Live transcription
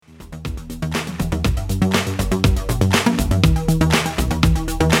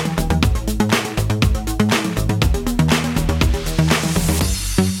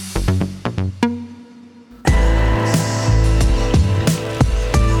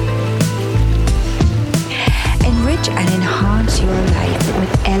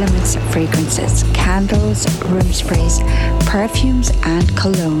Timeless Fragrances, Candles, Room Sprays, Perfumes and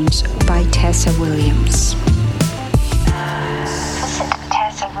Colognes by Tessa Williams. Visit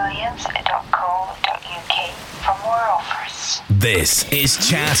tessawilliams.co.uk for more offers. This is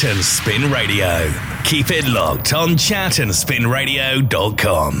Chat and Spin Radio. Keep it locked on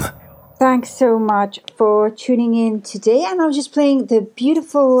chatandspinradio.com. Thanks so much for tuning in today. And I was just playing the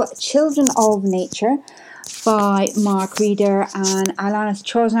beautiful Children of Nature by Mark Reeder and Alanis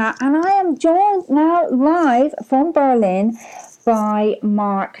Chosna. And I am joined now live from Berlin by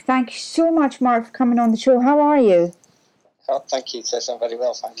Mark. Thank you so much, Mark, for coming on the show. How are you? Oh, thank you, Tess. I'm very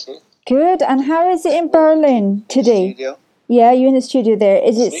well, thank you. Good. And how is it in Berlin today? Studio. Yeah, you're in the studio there.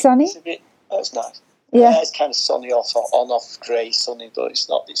 Is it sunny? It's nice. Yeah. It's kind of sunny, off, grey, sunny, but it's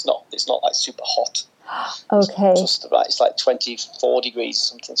not like super hot. Okay. It's just right. It's like 24 degrees or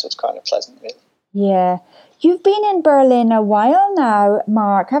something, so it's kind of pleasant, really. Yeah. You've been in Berlin a while now,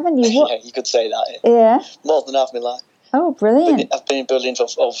 Mark, haven't you? Yeah, you could say that. Yeah. More than half my life. Oh, brilliant. I've been in Berlin for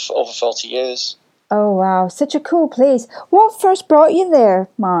over 40 years. Oh, wow. Such a cool place. What first brought you there,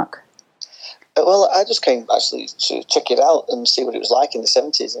 Mark? Well, I just came actually to check it out and see what it was like in the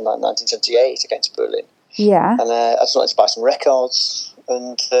 70s, in like 1978. I came to Berlin. Yeah. And I just wanted to buy some records,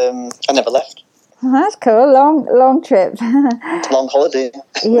 and I never left. That's cool. Long trip. Long holiday.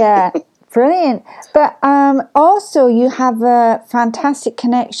 Yeah. Brilliant. But also you have a fantastic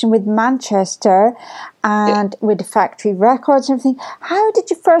connection with Manchester and with the Factory Records and everything. How did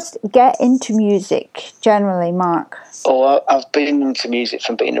you first get into music generally, Mark? Oh, I've been into music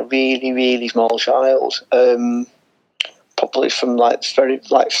from being a really, really small child. Probably from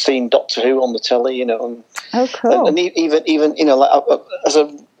seeing Doctor Who on the telly, you know. Oh, cool. And even you know, like as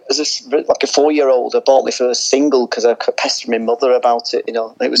a 4-year-old, I bought my first single because I kept pestering my mother about it. You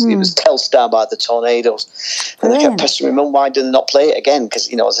know, it was Telstar by the Tornadoes, and I kept pestering my mum, why did they not play it again?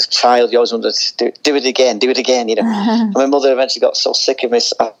 Because you know, as a child, you always wanted to do it again. You know. And my mother eventually got so sick of me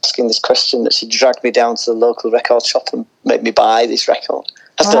asking this question that she dragged me down to the local record shop and made me buy this record.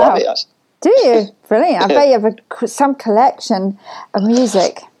 I still have it. Actually. Do you? Brilliant. I bet you have some collection of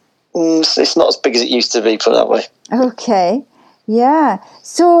music. It's not as big as it used to be, put it that way. Okay. Yeah.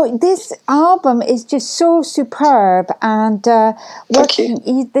 So this album is just so superb, and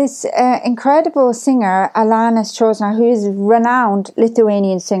this incredible singer, Alanis Chosna, who is a renowned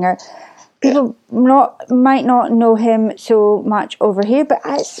Lithuanian singer. People might not know him so much over here, but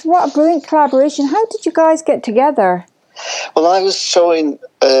what a brilliant collaboration. How did you guys get together? Well, I was showing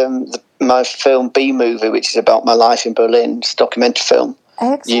my film B-Movie, which is about my life in Berlin. It's a documentary film.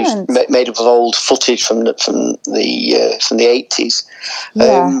 Excellent. Made up of old footage from the 80s.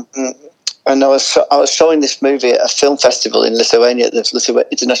 Yeah. And I was showing this movie at a film festival in Lithuania, the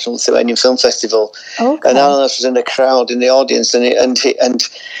International Lithuanian Film Festival. Okay. And Alanis was in the crowd, in the audience, and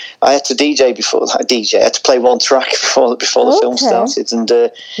I had to DJ before. I had to play one track before the film started, and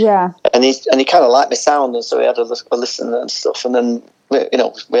he kind of liked my sound, and so we had a listen and stuff, and then we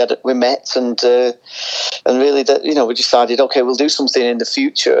met, and really that we decided, okay, we'll do something in the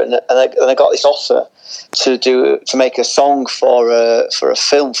future, and I got this offer to make a song for a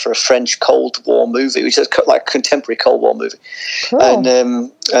film, for a French Cold War movie, which is like a contemporary Cold War movie. Cool.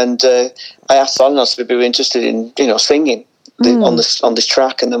 And I asked Alanis if we were interested in singing on this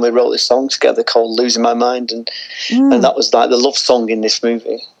track, and then we wrote this song together called "Losing My Mind," and that was like the love song in this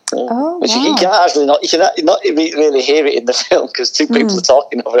movie. Oh, which wow. you can not really hear it in the film because two people are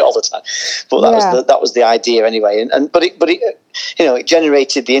talking over it all the time. But that was the idea anyway. But it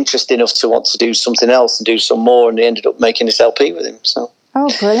generated the interest enough to want to do something else and do some more, and they ended up making this LP with him. So. Oh,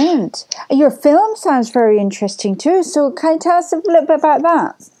 brilliant! Your film sounds very interesting too. So can you tell us a little bit about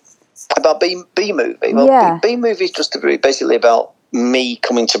that? About B-Movie. Well, B-Movie is just basically about me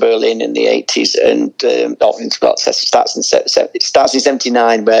coming to Berlin in the 80s, and it starts in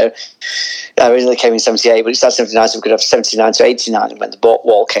 79, where I originally came in 78, but it starts in 79, so we could have 79 to 89 when the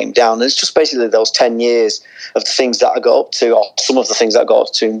wall came down. And it's just basically those 10 years of the things that I got up to, or some of the things that I got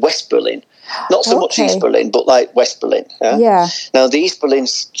up to in West Berlin. Not so much East Berlin, but like West Berlin. Yeah. Now the East Berlin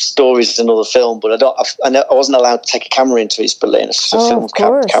story is another film, but I wasn't allowed to take a camera into East Berlin. It's a film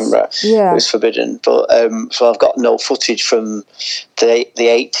camera. Yeah. It was forbidden. But so I've got no footage from the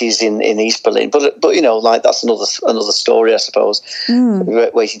 80s in East Berlin. But that's another story, I suppose.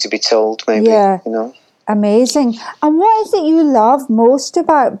 Waiting to be told, maybe. Yeah. Amazing. And what is it you love most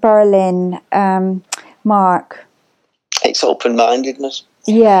about Berlin, Mark? It's open-mindedness.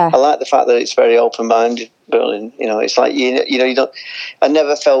 Yeah. I like the fact that it's very open-minded. Berlin. You know, it's like you don't. I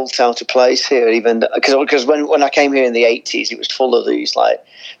never felt out of place here, even because when I came here in the 80s, it was full of these like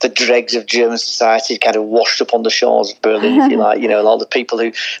the dregs of German society kind of washed up on the shores of Berlin, if you like. You know, all the people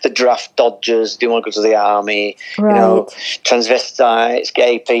the draft dodgers, didn't want to go to the army. Right. You know, transvestites,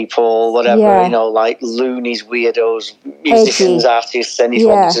 gay people, whatever. Yeah. You know, like loonies, weirdos, musicians, artists,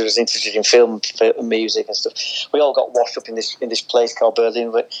 anyone who was interested in film and music and stuff. We all got washed up in this place called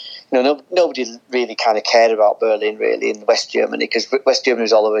Berlin, but nobody really kind of cared about Berlin really in West Germany, because West Germany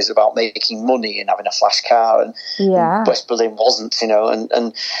was always about making money and having a flash car, and West Berlin wasn't,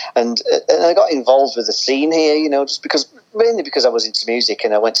 and I got involved with the scene here, just mainly because I was into music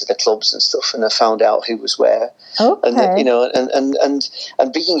and I went to the clubs and stuff, and I found out who was where. Okay.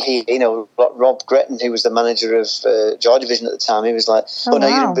 And being here, Rob Gretton, who was the manager of Joy Division at the time, he was like, now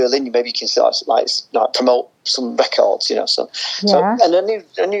you're in Berlin, maybe you can start like promote some records, So and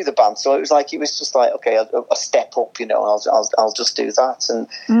I knew the band, so it was just like, okay, a step up, I'll just do that, and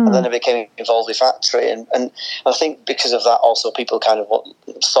then I became involved with Factory, and I think because of that, also people kind of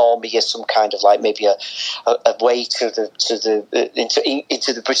saw me as some kind of like maybe a way into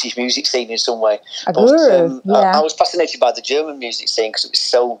the British music scene in some way. I was fascinated by the German music scene because it was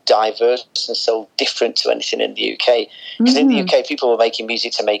so diverse and so different to anything in the UK. Because in the UK, people were making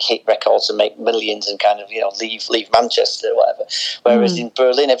music to make hit records and make millions and kind of leave Manchester or whatever. Whereas in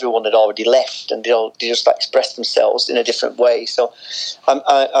Berlin, everyone had already left and they just expressed themselves in a different way. So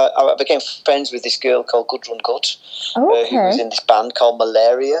I became friends with this girl called Gudrun Gut, who was in this band called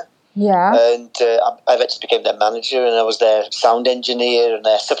Malaria. Yeah. And I eventually became their manager, and I was their sound engineer and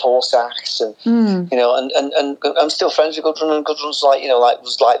their support acts, and and I'm still friends with Gudrun, and Gudrun's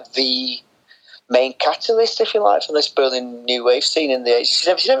was the main catalyst, if you like, for this Berlin new wave scene in the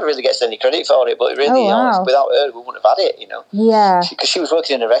 80s. She never really gets any credit for it, but it really, without her, we wouldn't have had it, Yeah. Because she was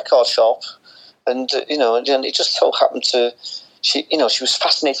working in a record shop, and and it just so happened to. She was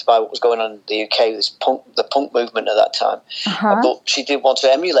fascinated by what was going on in the UK, the punk movement at that time. But she didn't want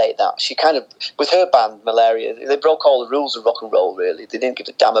to emulate that. She kind of, with her band Malaria, they broke all the rules of rock and roll. Really, they didn't give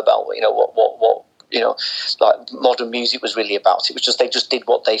a damn about what like modern music was really about. It was just they just did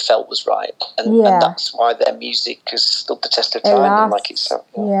what they felt was right, and that's why their music has stood the test of time.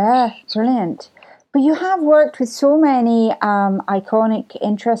 Yeah, brilliant. But you have worked with so many iconic,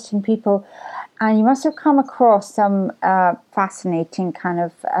 interesting people. And you must have come across some fascinating kind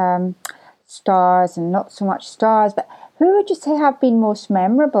of stars, and not so much stars, but who would you say have been most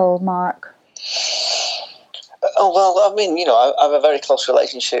memorable, Mark? Oh, well, I mean, I have a very close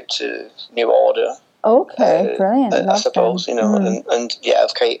relationship to New Order. Okay, brilliant. I suppose, and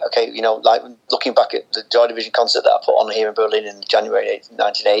okay, like looking back at the Joy Division concert that I put on here in Berlin in January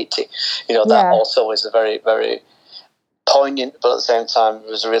 1980, that also is a very, very poignant, but at the same time it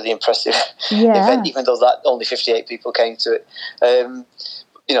was a really impressive event, even though that only 58 people came to it.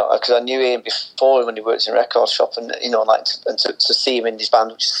 Because I knew Ian before when he worked in a record shop, and to see him in this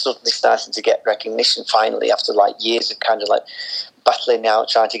band, which is suddenly starting to get recognition finally after like years of kind of like battling out,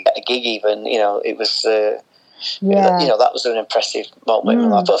 trying to get a gig. Even it was. That was an impressive moment in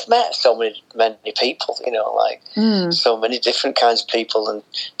my life. But I've met so many people, so many different kinds of people, and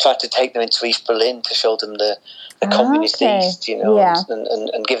tried to take them into East Berlin to show them the communist East,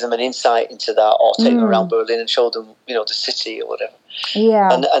 and give them an insight into that, or take them around Berlin and show them, the city or whatever. Yeah.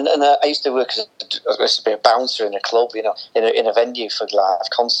 And I used to work I used to be a bouncer in a club, in a venue for live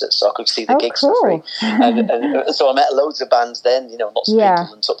concerts, so I could see the gigs for free. And so I met loads of bands then, lots of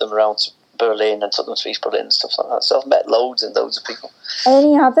people, and took them around to Berlin and took them to East Berlin and stuff like that. So I've met loads and loads of people.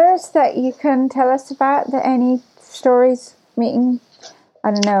 Any others that you can tell us about? Any stories meeting?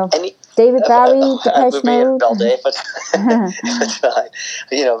 I don't know. David Bowie, Depeche Mode. All day, but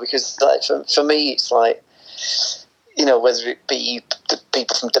because like for me, it's like whether it be the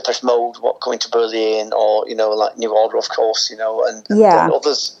people from Depeche Mode coming to Berlin, or like New Order, of course, and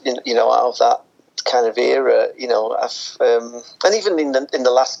others, out of that kind of era, and even in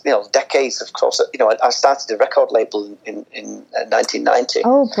the last decades, of course, I started a record label in 1990.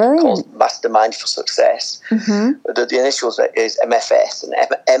 Oh, brilliant! Called Mastermind for Success. Mm-hmm. The initials is MFS, and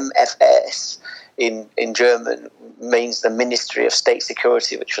MFS in German means the Ministry of State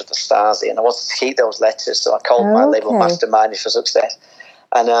Security, which was the Stasi, and I wanted to keep those letters, so I called my label Mastermind for Success,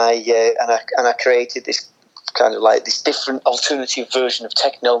 and I created this kind of like this different alternative version of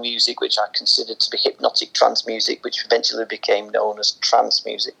techno music, which I considered to be hypnotic trance music, which eventually became known as trance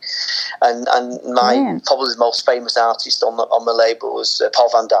music. And my probably the most famous artist on the label was Paul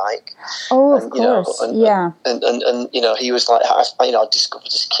van Dyk. Oh, of course, And he was like, I discovered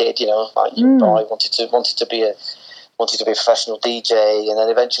this kid, like young boy, wanted to be wanted to be a professional DJ, and then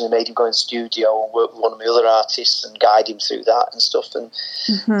eventually made him go in the studio and work with one of my other artists and guide him through that and stuff. And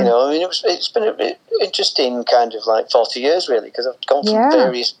you know, I mean, it's been an interesting kind of like 40 years really, because I've gone from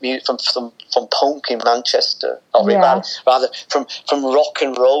various from punk in Manchester, or rather from rock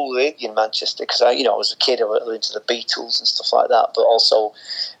and roll in Manchester, because I was a kid, I was into the Beatles and stuff like that, but also,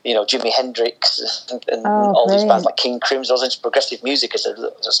 you know, Jimi Hendrix and all these bands like King Crimson. I was into progressive music as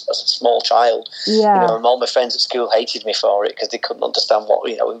a small child. You know, and all my friends at school hated me for it because they couldn't understand what,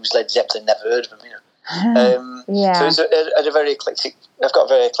 you know, it was Led Zeppelin, never heard of them, you know. So it's a very eclectic. I've got a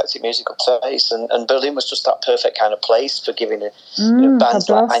very eclectic musical taste, and Berlin was just that perfect kind of place for giving it. You know, bands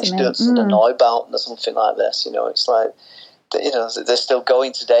like Einstürzen and Neubauten or something like this. You know, it's like, you know, they're still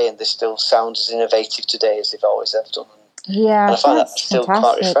going today, and they still sound as innovative today as they've always have done. Yeah, and I find that still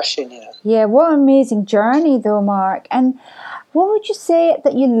quite refreshing. You know. Yeah, what an amazing journey, though, Mark. And what would you say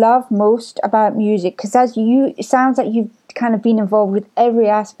that you love most about music? Because it sounds like you've kind of been involved with every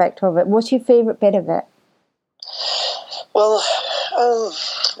aspect of it. What's your favourite bit of it? Well,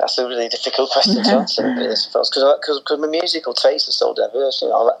 that's a really difficult question to answer, I suppose, because my musical taste is so diverse. You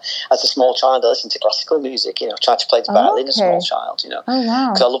know, as a small child, I listened to classical music. You know, I tried to play the violin as a small child. You know,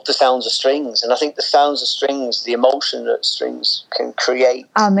 because I love the sounds of strings, and I think the sounds of strings, the emotion that strings can create,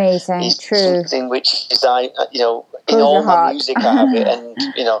 is something which is in all my music I have it, and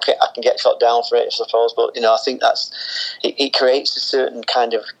you know, I can get shot down for it, I suppose. But you know, I think it creates a certain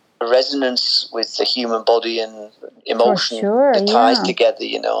kind of resonance with the human body and emotion that ties together,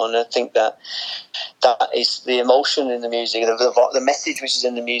 you know, and I think that is the emotion in the music, the message which is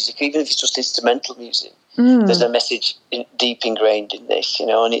in the music, even if it's just instrumental music. There's a message deep ingrained in this, you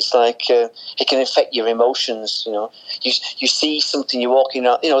know, and it's like it can affect your emotions, you know. You see something, you're walking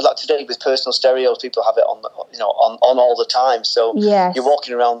out, you know, like today with personal stereos, people have it on, you know, on all the time. So you're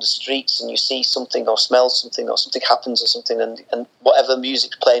walking around the streets and you see something or smell something or something happens or something, and whatever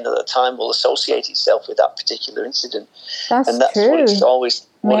music's playing at the time will associate itself with that particular incident. That's what it's always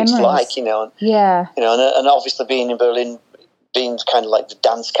what it's like, you know. You know, and obviously being in Berlin, being kind of like the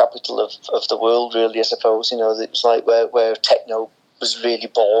dance capital of the world, really, I suppose. You know, it's like where techno was really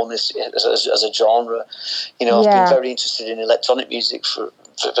born as a genre. You know, I've been very interested in electronic music for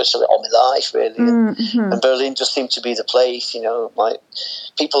virtually all my life, really. And Berlin just seemed to be the place, you know, like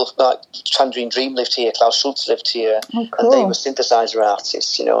people like Chandrine Dream lived here, Klaus Schulze lived here, and they were synthesizer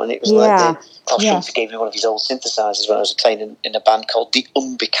artists, you know, and it was like Klaus Schulze gave me one of his old synthesizers when I was playing in a band called Die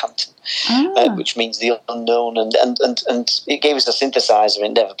Unbekannten, which means the unknown, and it gave us a synthesizer,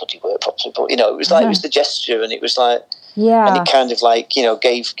 and never bloody worked properly, but you know, it was like it was the gesture, and it was like. And it kind of like, you know,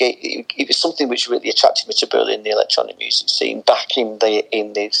 it was something which really attracted me to Berlin, the electronic music scene back in the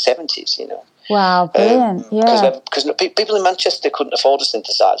 70s, you know. Wow, brilliant! Because people in Manchester couldn't afford a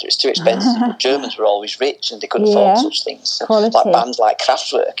synthesizer; it's too expensive. But Germans were always rich, and they couldn't afford such things. Like bands like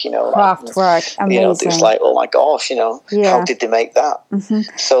Kraftwerk, you know, amazing. You know, it was like, oh my gosh, you know, how did they make that?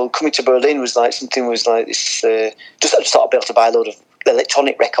 So coming to Berlin was like something was like this. Just thought I'd be able to buy a load of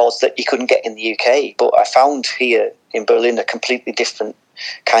electronic records that you couldn't get in the UK, but I found here in Berlin a completely different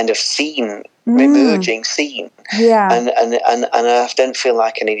kind of scene, emerging scene. And I didn't feel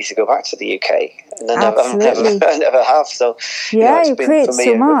like I needed to go back to the UK. And I never have. So you know, it's been for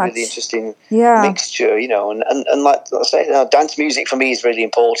me a really interesting mixture, you know, and like I say, dance music for me is really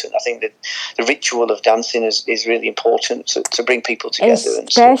important. I think that the ritual of dancing is really important to bring people together.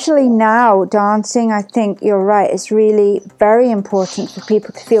 Especially now, dancing, I think you're right, it's really very important for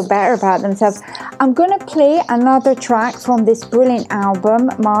people to feel better about themselves. I'm going to play another track from this brilliant album,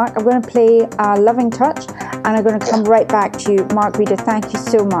 Mark. I'm going to play Loving Touch, and I'm going to come right back to you. Mark Reeder, thank you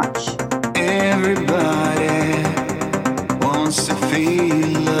so much. Everybody wants to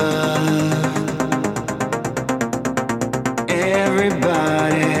feel love.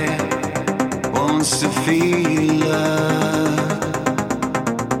 Everybody wants to feel love.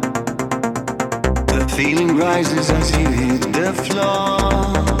 The feeling rises as you hit the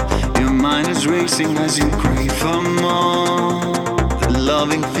floor. Your mind is racing as you crave for more. The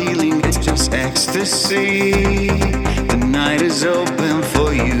loving feeling is just ecstasy. The night is open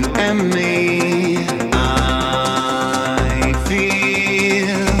for you and me. I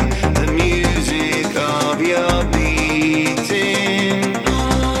feel the music of your beating.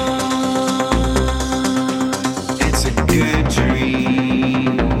 It's a good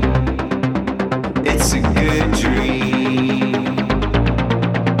dream. It's a good dream.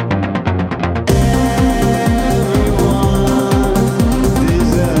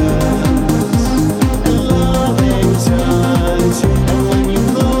 And when you're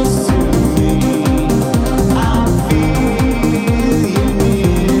close to me,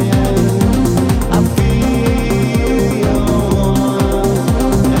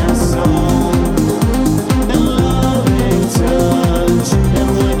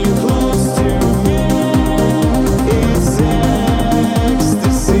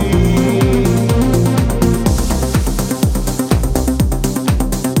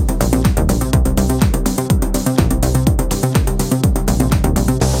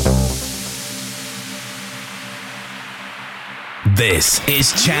 This is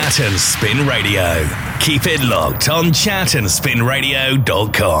Chat and Spin Radio. Keep it locked on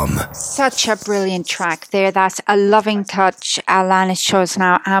chatandspinradio.com. Such a brilliant track there. That's A Loving Touch, Alanis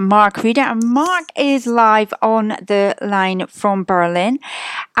Chosnow and Mark Reeder. And Mark is live on the line from Berlin.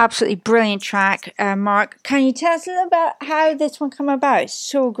 Absolutely brilliant track. Mark, can you tell us a little about how this one came about?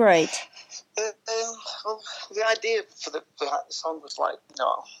 So great. Well, the idea for the song was like,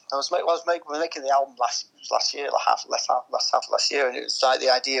 I was making the album last year, last half of last year, and it was like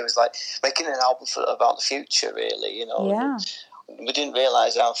the idea was like making an album about the future, really, Yeah. We didn't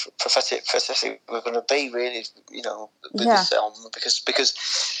realise how prophetic we were going to be, really, with this album, because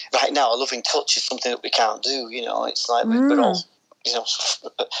right now, A Loving Touch is something that we can't do, it's like we're all,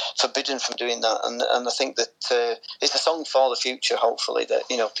 forbidden from doing that, and I think that it's a song for the future, hopefully, that,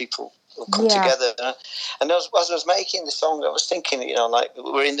 people will come together. And as I was making the song, I was thinking, like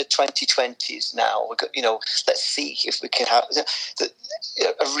we're in the 2020s now. We got, let's see if we can have a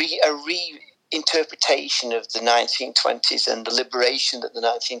reinterpretation of the 1920s and the liberation that the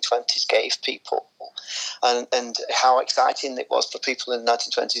 1920s gave people, and how exciting it was for people in the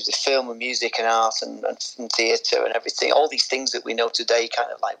 1920s with film and music and art and theatre and everything. All these things that we know today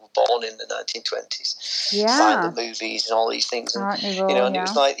kind of like were born in the 1920s. Silent movies and all these things. And, it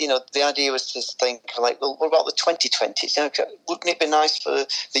was like, the idea was to think like, well, what about the 2020s? Wouldn't it be nice for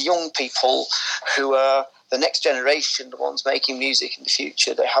the young people who are the next generation, the ones making music in the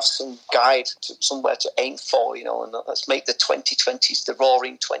future, they have some guide, somewhere to aim for, and let's make the 2020s the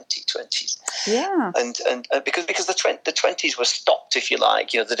roaring 2020s. Yeah. And because the 20s were stopped, if you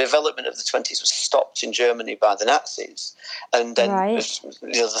like, the development of the 20s was stopped in Germany by the Nazis, and then then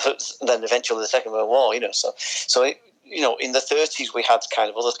eventually the Second World War, so it, in the 30s we had kind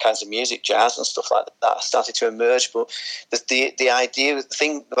of other kinds of music, jazz and stuff like that started to emerge, but the idea, the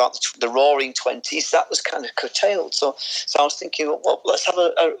thing about the roaring 20s, that was kind of curtailed. So I was thinking, well, let's have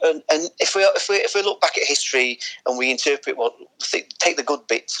and if we look back at history and we interpret take the good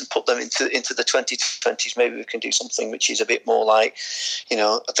bits and put them into the 2020s, maybe we can do something which is a bit more like,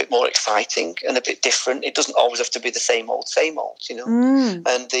 a bit more exciting and a bit different. It doesn't always have to be the same old, And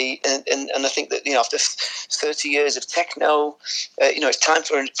I think that after 30 years of techno, it's time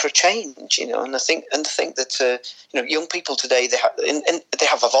for a change, and I think that young people today, they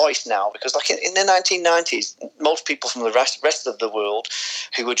have a voice now, because like in the 1990s, most people from the rest of the world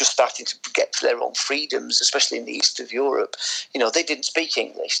who were just starting to get their own freedoms, especially in the east of Europe, they didn't speak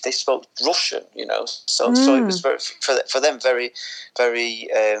English, they spoke Russian, so it was for them very, very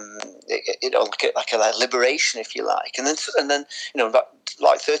like a liberation, if you like, and then about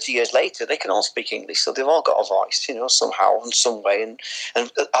like 30 years later, they can all speak English, so they've all got a voice, somehow and some way. And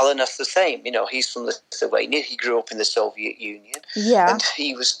Alanis the same, he's from Lithuania. He grew up in the Soviet Union, and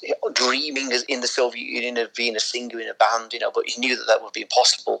he was dreaming in the Soviet Union of being a singer in a band, but he knew that would be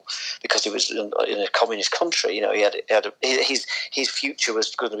impossible because he was in a communist country. His future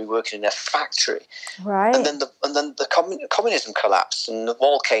was going to be working in a factory, right? And then the communism collapsed, and the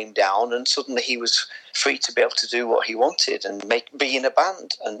wall came down, and suddenly he was free to be able to do what he wanted and be in a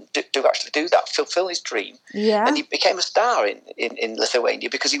band and actually do that, fulfill his dream. Yeah. And he became a star in Lithuania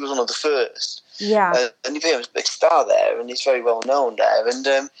because he was one of the first. Yeah. And he became a big star there, and he's very well known there.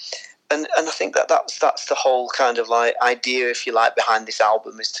 And I think that's the whole kind of like idea, if you like, behind this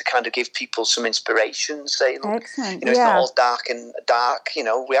album, is to kind of give people some inspiration. Say, look, it's not all dark.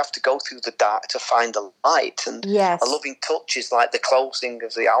 We have to go through the dark to find the light. And A Loving Touch is like the closing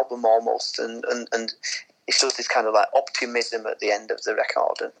of the album almost, and it's just this kind of like optimism at the end of the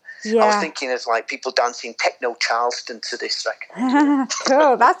record. And I was thinking of like people dancing techno Charleston to this record.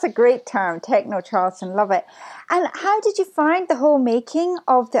 Cool, that's a great term, techno Charleston, love it. And how did you find the whole making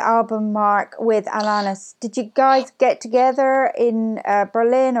of the album, Mark, with Alanis? Did you guys get together in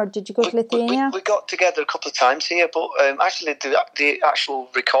Berlin, or did you go to Lithuania? We got together a couple of times here, but actually the actual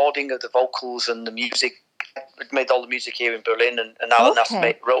recording of the vocals and the music, we made all the music here in Berlin, and Alanis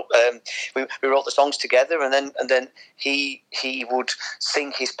wrote. We wrote the songs together, and then he would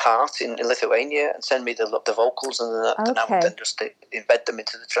sing his part in Lithuania and send me the vocals, and then I would then just embed them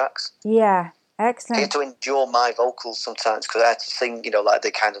into the tracks. Yeah. Excellent. I had to endure my vocals sometimes because I had to sing, like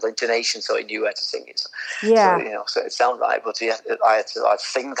the kind of intonation, so he knew how to sing it. Yeah. So it sounded right, but I had to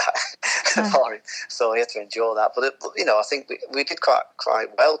sing that for him. So he had to endure that. But I think we did quite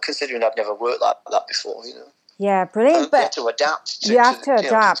well, considering I'd never worked like that before. Yeah, brilliant. But you have to adapt. You have to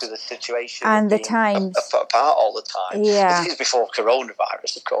adapt to the situation and the times. Apart all the time. Yeah. This is before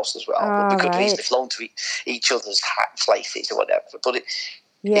coronavirus, of course, as well. But we could have easily flown to each other's places or whatever. But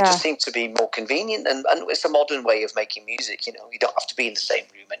It just seemed to be more convenient, and it's a modern way of making music. You don't have to be in the same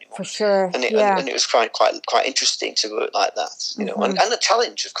room anymore. For sure, and it was quite interesting to work like that. And a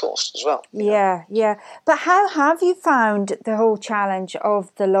challenge, of course, as well. Yeah. But how have you found the whole challenge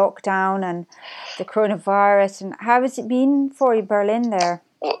of the lockdown and the coronavirus, and how has it been for you, Berlin? There.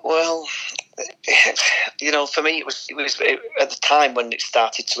 Well, for me, it was at the time when it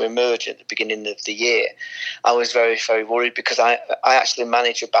started to emerge at the beginning of the year. I was very, very worried because I actually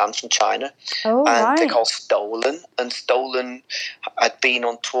manage a band from China, and they're called Stolen. And Stolen had been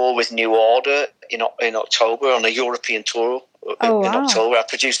on tour with New Order in October on a European tour. In October, I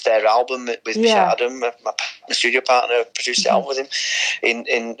produced their album with Adam, my studio partner. I produced the album with him in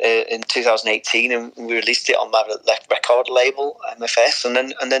 2018, and we released it on my record label MFS.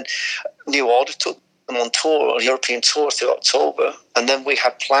 And then New Order took them on tour, a European tour through October, and then we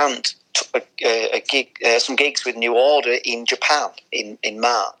had planned some gigs with New Order in Japan in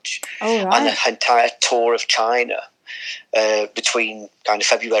March, and an entire tour of China between kind of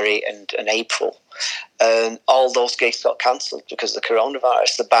February and April. And all those gigs got cancelled because of the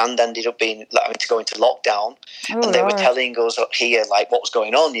coronavirus. The band ended up having to go into lockdown, and they were telling us up here like what was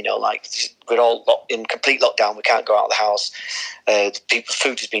going on. We're all in complete lockdown. We can't go out of the house.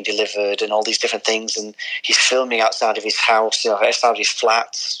 Food has been delivered, and all these different things. And he's filming outside of his house, outside of his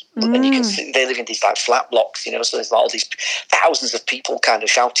flats, and you can see they live in these like flat blocks. So there's all these thousands of people kind of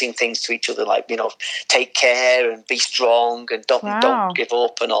shouting things to each other, like take care and be strong and don't give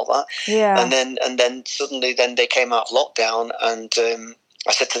up and all that. Yeah. And then suddenly they came out of lockdown, and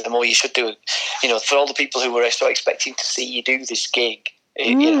I said to them, you should do it. For all the people who were so expecting to see you do this gig,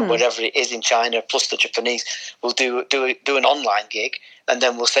 wherever it is in China, plus the Japanese, we'll do an online gig, and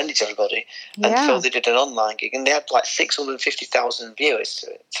then we'll send it to everybody. And so they did an online gig, and they had like 650,000 viewers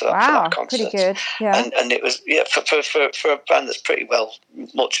for that concert. Pretty good. Yeah. And it was for a band that's pretty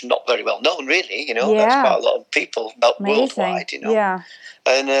not very well known, really. That's quite a lot of people worldwide. Yeah.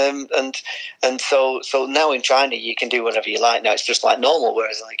 And so now in China you can do whatever you like. Now it's just like normal,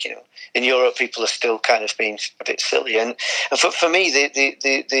 whereas in Europe people are still kind of being a bit silly. And for me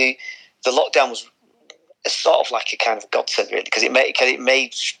the lockdown was sort of like a kind of godsend, really, because it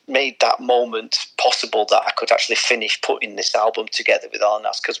made that moment possible that I could actually finish putting this album together with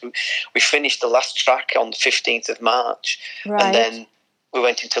Arnas, because we finished the last track on the 15th of March, and then we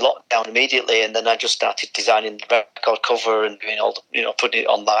went into lockdown immediately, and then I just started designing the record cover and doing all the, putting it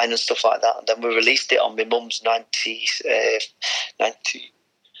online and stuff like that. And then we released it on my mum's 96th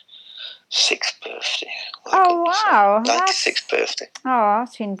birthday. Wow. 96th birthday. Oh,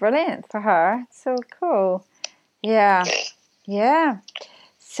 that's been brilliant for her. So cool. Yeah.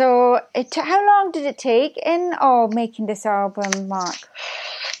 So how long did it take in all making this album, Mark?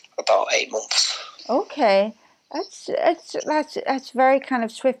 About 8 months. Okay. That's very kind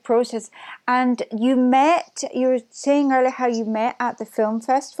of swift process. And you were saying earlier how you met at the film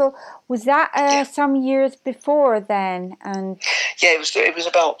festival. Was that some years before then? And it was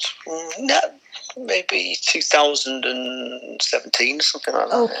about maybe 2017 or something like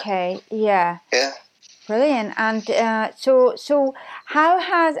that. Okay, yeah. Yeah. Brilliant. And so how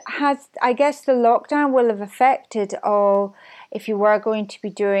has I guess the lockdown will have affected all, if you were going to be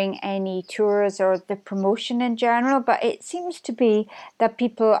doing any tours or the promotion in general, but it seems to be that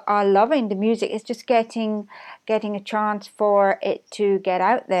people are loving the music. It's just getting a chance for it to get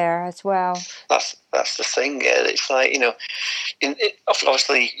out there as well. That's the thing. Yeah, it's like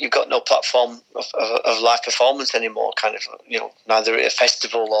obviously you've got no platform of live performance anymore. Kind of neither at a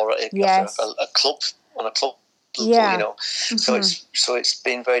festival or at a club on a club. Yeah. Mm-hmm. So it's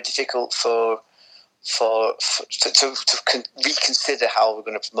been very difficult to reconsider how we're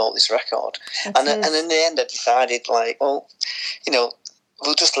going to promote this record. And in the end I decided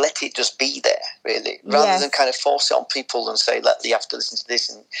we'll just let it just be there, really, rather than kind of force it on people and say, you have to listen to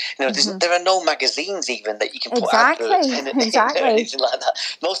this. And there are no magazines even that you can put adverts in or anything like that.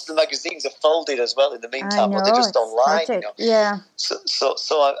 Most of the magazines are folded as well in the meantime, but they're just online. Yeah. So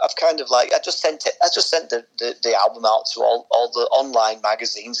I've kind of I just sent the album out to all the online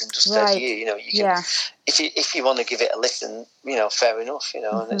magazines and just said, you can, if you want to give it a listen, fair enough,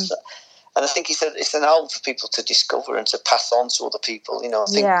 and it's. And I think it's an album for people to discover and to pass on to other people. I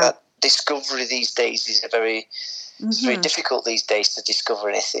think that discovery these days is it's very difficult these days to discover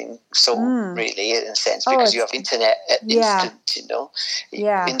anything. So really, in a sense, because you have internet at instant.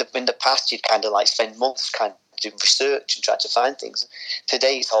 In the past, you'd kind of spend months kind of doing research and trying to find things.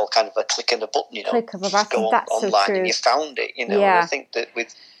 Today, it's all kind of a click of a button. Click of a button. Go That's online so true. and you found it. And I think that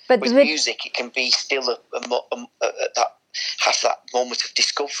with music, it can be still have that moment of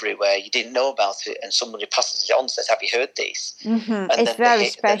discovery where you didn't know about it, and somebody passes it on and says, "Have you heard this?" Mm-hmm. And it's very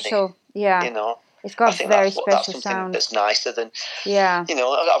special. Yeah. You know, it's got a very special that's something sound. That's nicer than, yeah. You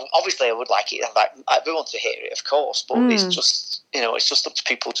know, obviously I would like it. Like everyone to hear it, of course, but it's just, you know, it's just up to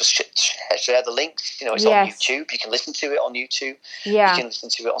people to share the links. You know, it's on YouTube. You can listen to it on YouTube. Yeah. You can listen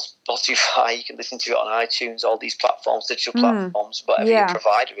to it on Spotify. You can listen to it on iTunes. All these platforms, digital platforms, whatever your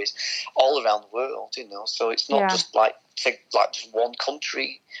provider is, all around the world. You know, so it's not just like just one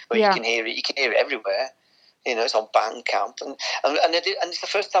country where you can hear it. You can hear it everywhere. You know, it's on Bandcamp, and it's the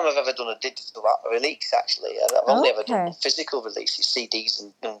first time I've ever done a digital release. Actually, I've only ever done physical releases, CDs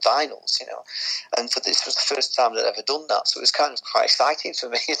and vinyls. You know, and this was the first time that I've ever done that. So it was kind of quite exciting for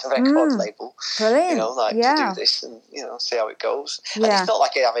me as a record label. Brilliant. You know, like to do this and see how it goes. And it's not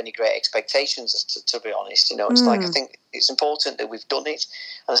like I have any great expectations, to be honest. You know, it's like I think it's important that we've done it,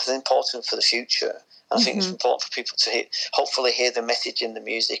 and it's important for the future. And I think it's important for people to hopefully hear the message in the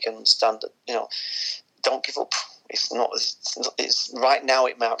music and understand that, you know, don't give up. It's not. It's right now.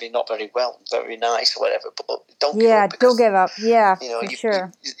 It might be not very very nice or whatever, but don't give up. Don't give up. Yeah, you know, for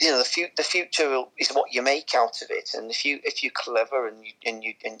sure. You know, the future is what you make out of it, and if you're clever and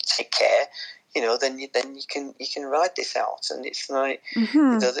you take care, you know, then you can ride this out. And it's like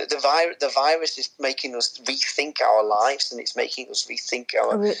the virus is making us rethink our lives, and it's making us rethink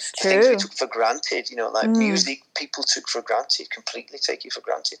the things we took for granted. You know, like music, people took for granted, completely take it for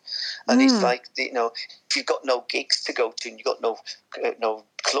granted. And it's like, you know, if you've got no gigs to go to and you've got no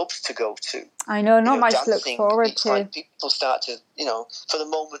clubs to go to, I know, not much dancing, to look forward to. Like people start to, you know, for the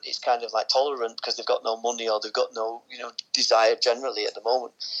moment it's kind of like tolerant because they've got no money or they've got no, you know, desire generally at the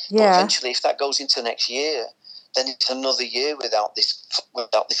moment. But eventually, if that goes into next year, then it's another year without this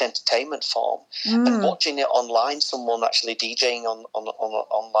entertainment form. And watching it online, someone actually DJing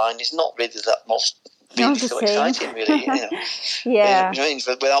online is not really that really so exciting, really. You know, you know what I mean?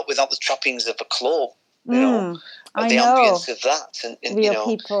 Without the trappings of a club, you know. The ambience of that, and real you know,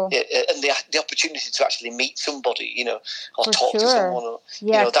 people. And the opportunity to actually meet somebody, you know, or for talk to someone, or,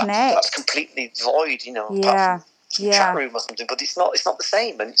 you know, that's completely void, you know, apart from chat room or something. But it's not the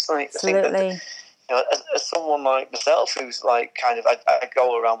same, and it's like absolutely. I think that, you know, as someone like myself who's like kind of I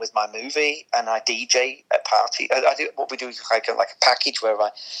go around with my movie and I DJ at party. I do what we do is like a package where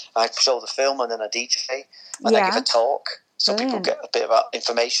I show the film and then I DJ and I give a talk, so people get a bit of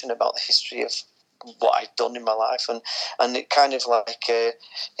information about the history of what I've done in my life, and it kind of like you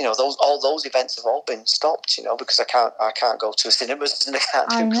know, all those events have all been stopped, you know, because I can't go to cinemas and I can't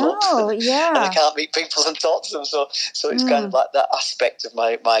do clubs and I can't meet people and talk to them, so it's kind of like that aspect of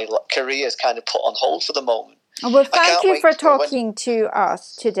my career is kind of put on hold for the moment. Well, thank you for talking to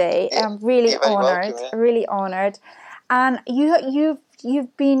us today. I'm really honoured, really honoured, and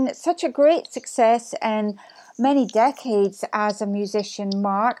you've been such a great success and many decades as a musician,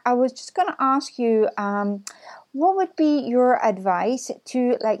 Mark. I was just going to ask you, what would be your advice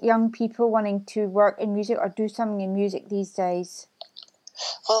to like young people wanting to work in music or do something in music these days?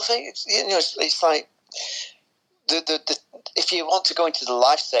 Well, I think it's like the if you want to go into the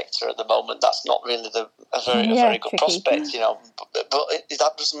live sector at the moment, that's not really a very good prospect, you know. But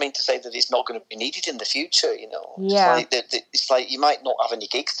that doesn't mean to say that it's not going to be needed in the future, you know. Yeah. It's like you might not have any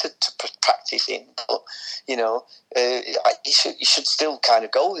gigs to practice in, but you know, you should still kind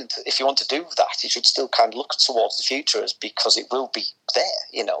of go into, if you want to do that, you should still kind of look towards the future because it will be there,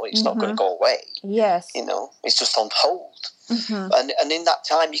 you know. It's not going to go away. Yes. You know, it's just on hold. And in that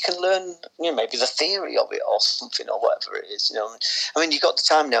time, you can learn, you know, maybe the theory of it or something or whatever it is. You know, I mean, you've got the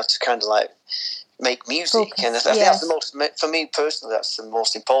time now to kind of like make music, and I think that's the most, for me personally, that's the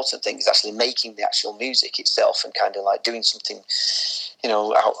most important thing, is actually making the actual music itself and kind of like doing something, you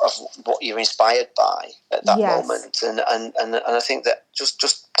know, out of what you're inspired by at that moment. And I think that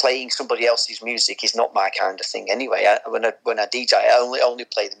just playing somebody else's music is not my kind of thing anyway. When I DJ, I only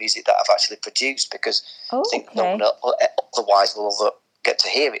play the music that I've actually produced, because I think no one otherwise will get to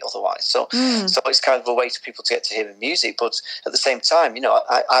hear it otherwise. So it's kind of a way for people to get to hear the music, but at the same time, you know,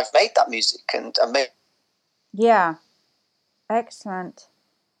 I've made that music and I made. Yeah, excellent.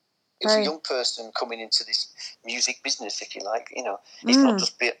 It's a young person coming into this music business, if you like. You know, it's not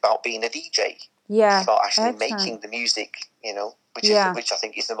just about being a DJ. Yeah, it's about actually making the music. You know, which I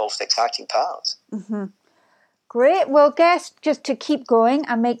think is the most exciting part. Great. Well, just to keep going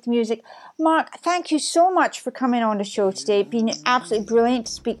and make the music. Mark, thank you so much for coming on the show today. It's been absolutely brilliant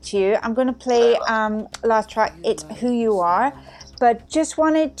to speak to you. I'm going to play last track, It's Who You Are. But just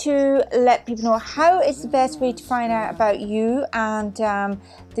wanted to let people know, how is the best way to find out about you and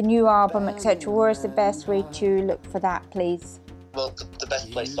the new album, etc. Where is the best way to look for that, please? well, the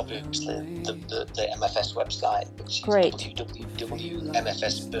best place is obviously the MFS website, which is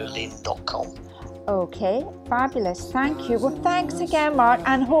www.mfsberlin.com. Okay, fabulous. Thank you. Well, thanks again, Mark,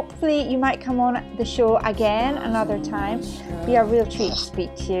 and hopefully you might come on the show again another time. Be a real treat to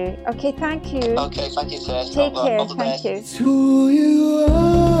speak to you. Okay, thank you. Okay, thank you, Tess. Take care. All the Thank best. you.